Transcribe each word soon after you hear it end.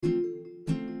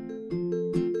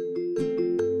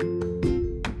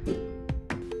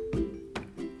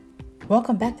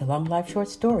Welcome back to Long Life Short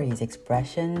Stories,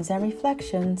 expressions and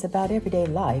reflections about everyday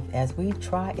life as we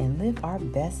try and live our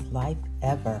best life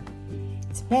ever.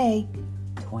 It's May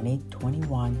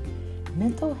 2021,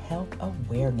 Mental Health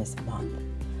Awareness Month,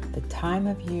 the time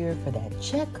of year for that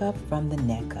checkup from the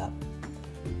neck up.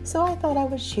 So I thought I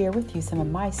would share with you some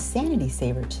of my sanity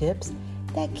saver tips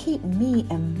that keep me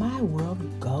and my world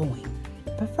going.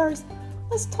 But first,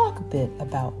 let's talk a bit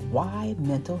about why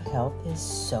mental health is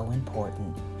so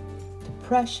important.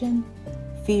 Depression,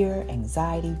 fear,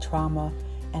 anxiety, trauma,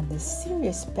 and the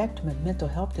serious spectrum of mental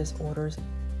health disorders,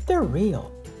 they're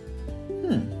real.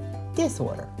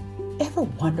 Disorder. Ever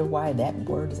wonder why that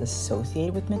word is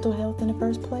associated with mental health in the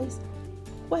first place?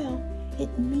 Well,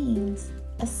 it means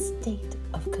a state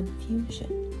of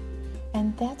confusion.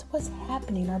 And that's what's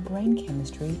happening in our brain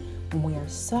chemistry when we are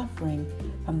suffering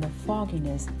from the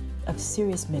fogginess of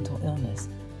serious mental illness.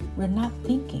 We're not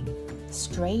thinking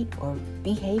straight or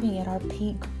behaving at our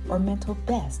peak or mental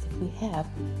best if we have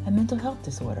a mental health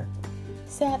disorder.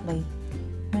 Sadly,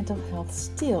 mental health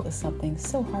still is something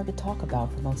so hard to talk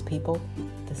about for most people.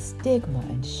 The stigma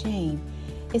and shame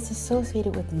is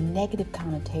associated with negative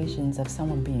connotations of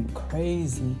someone being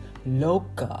crazy,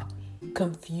 loca,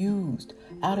 confused,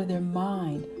 out of their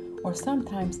mind, or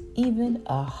sometimes even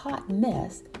a hot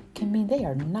mess can mean they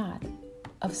are not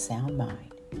of sound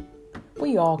mind.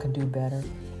 We all can do better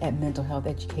at mental health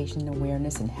education and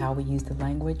awareness and how we use the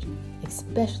language,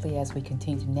 especially as we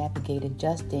continue to navigate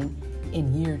adjusting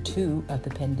in year 2 of the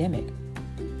pandemic.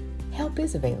 Help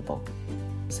is available.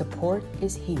 Support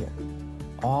is here.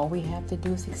 All we have to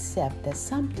do is accept that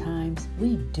sometimes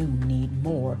we do need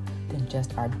more than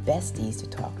just our besties to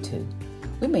talk to.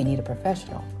 We may need a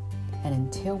professional. And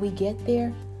until we get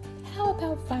there, how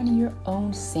about finding your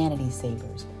own sanity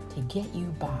savers to get you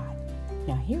by?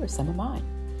 Now, here are some of mine.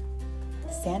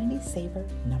 Sanity saver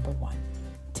number 1,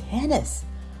 tennis.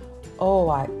 Oh,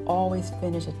 I always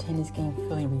finish a tennis game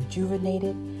feeling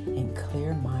rejuvenated and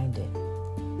clear-minded.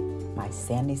 My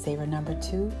sanity saver number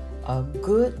 2, a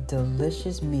good,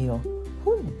 delicious meal.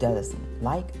 Who doesn't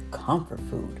like comfort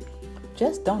food?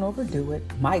 Just don't overdo it.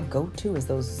 My go-to is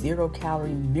those 0-calorie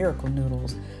miracle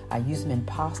noodles. I use them in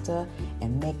pasta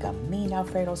and make a mean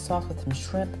Alfredo sauce with some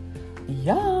shrimp.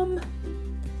 Yum!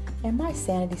 And my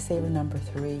sanity saver number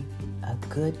 3, a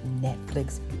good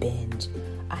Netflix binge.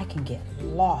 I can get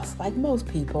lost, like most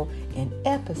people, in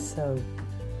episode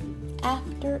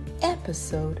after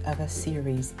episode of a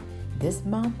series. This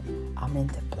month, I'm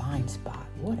into Blind Spot.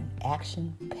 What an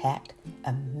action-packed,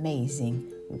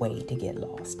 amazing way to get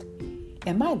lost.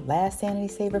 And my last sanity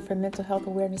saver for Mental Health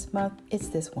Awareness Month, it's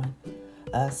this one.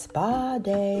 A spa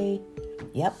day.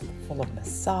 Yep, full of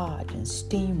massage and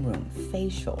steam room,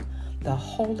 facial, the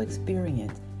whole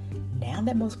experience. Now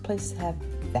that most places have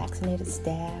vaccinated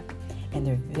staff and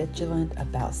they're vigilant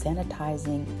about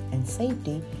sanitizing and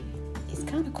safety, it's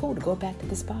kind of cool to go back to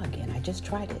the spa again. I just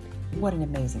tried it. What an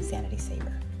amazing sanity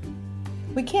saver.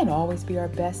 We can't always be our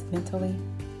best mentally.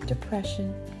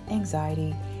 Depression,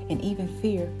 anxiety, and even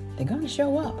fear, they're going to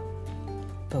show up.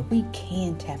 But we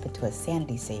can tap into a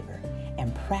sanity saver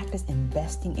and practice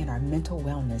investing in our mental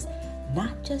wellness,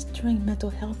 not just during Mental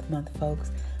Health Month,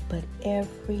 folks, but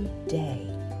every day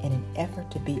in an effort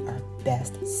to be our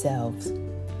best selves.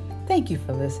 Thank you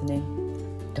for listening.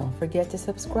 Don't forget to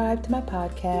subscribe to my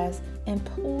podcast, and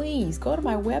please go to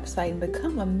my website and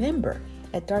become a member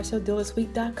at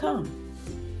DarcelDillersweet.com.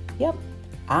 Yep,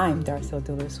 I'm Darcel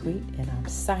Dillersweet, and I'm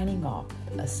signing off.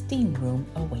 A steam room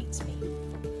awaits me.